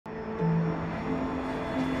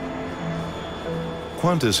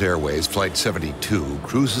Qantas Airways Flight 72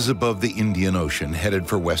 cruises above the Indian Ocean headed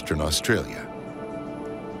for Western Australia.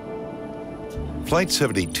 Flight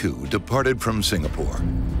 72 departed from Singapore.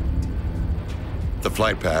 The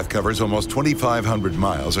flight path covers almost 2,500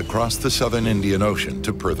 miles across the southern Indian Ocean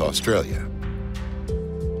to Perth, Australia.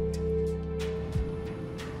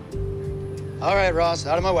 All right, Ross,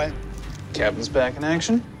 out of my way. Captain's back in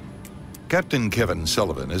action. Captain Kevin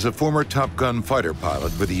Sullivan is a former Top Gun fighter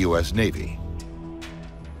pilot with the U.S. Navy.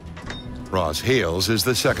 Ross Hales is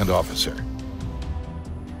the second officer.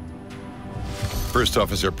 First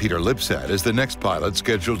Officer Peter Lipsat is the next pilot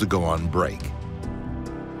scheduled to go on break.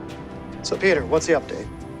 So, Peter, what's the update?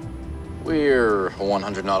 We're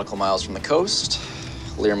 100 nautical miles from the coast.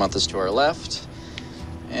 Learmonth is to our left,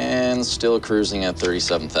 and still cruising at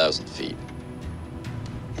 37,000 feet.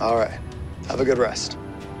 All right. Have a good rest.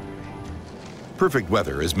 Perfect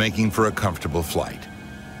weather is making for a comfortable flight.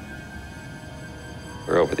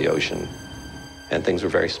 We're over the ocean, and things were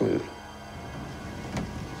very smooth.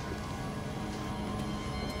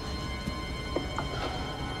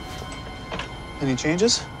 Any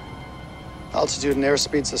changes? Altitude and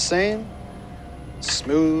airspeed's the same.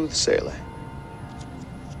 Smooth sailing.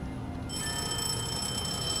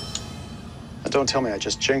 Now don't tell me I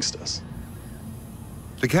just jinxed us.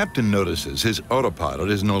 The captain notices his autopilot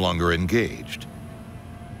is no longer engaged.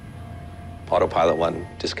 Autopilot 1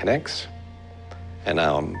 disconnects, and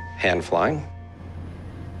now I'm hand flying.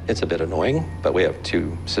 It's a bit annoying, but we have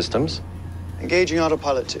two systems. Engaging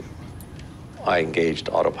autopilot 2. I engaged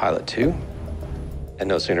autopilot 2, and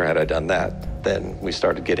no sooner had I done that than we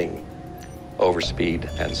started getting overspeed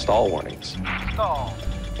and stall warnings. Stall.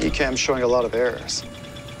 ECAM's showing a lot of errors.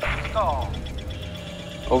 Stall.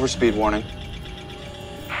 Overspeed warning.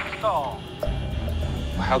 Stall.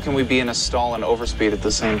 How can we be in a stall and overspeed at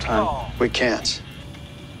the same time? Stall. We can't.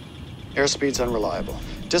 Airspeed's unreliable.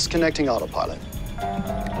 Disconnecting autopilot.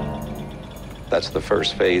 That's the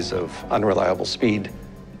first phase of unreliable speed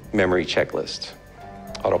memory checklist.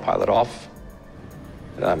 Autopilot off,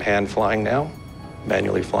 and I'm hand flying now,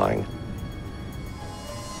 manually flying.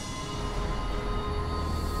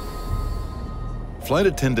 Flight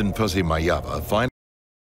attendant Fuzzy Mayava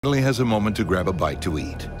finally has a moment to grab a bite to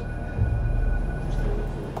eat.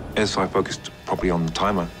 As I focused properly on the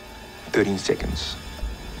timer, 13 seconds.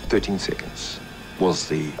 13 seconds was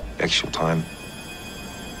the actual time.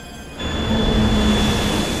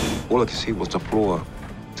 All I could see was the floor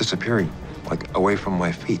disappearing, like away from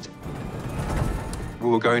my feet. We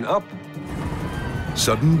were going up.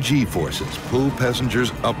 Sudden G-forces pull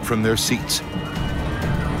passengers up from their seats.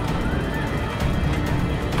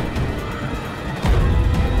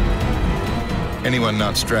 Anyone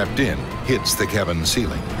not strapped in hits the cabin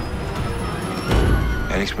ceiling.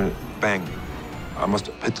 And next minute, bang. I must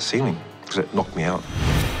have hit the ceiling because it knocked me out.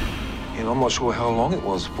 And I'm not sure how long it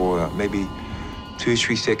was for, maybe 2,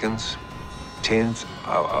 3 seconds, 10.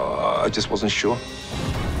 I just wasn't sure.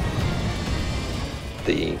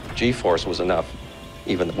 The G-force was enough,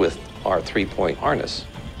 even with our 3-point harness,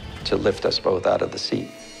 to lift us both out of the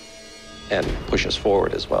seat and push us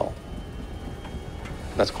forward as well.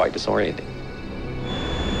 That's quite disorienting.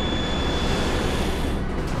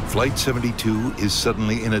 Flight 72 is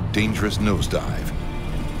suddenly in a dangerous nosedive.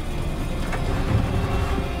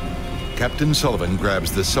 Captain Sullivan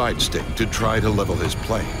grabs the side stick to try to level his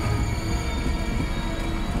plane.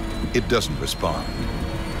 It doesn't respond.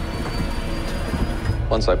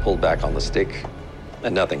 Once I pulled back on the stick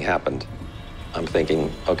and nothing happened, I'm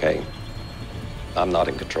thinking, okay, I'm not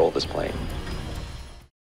in control of this plane.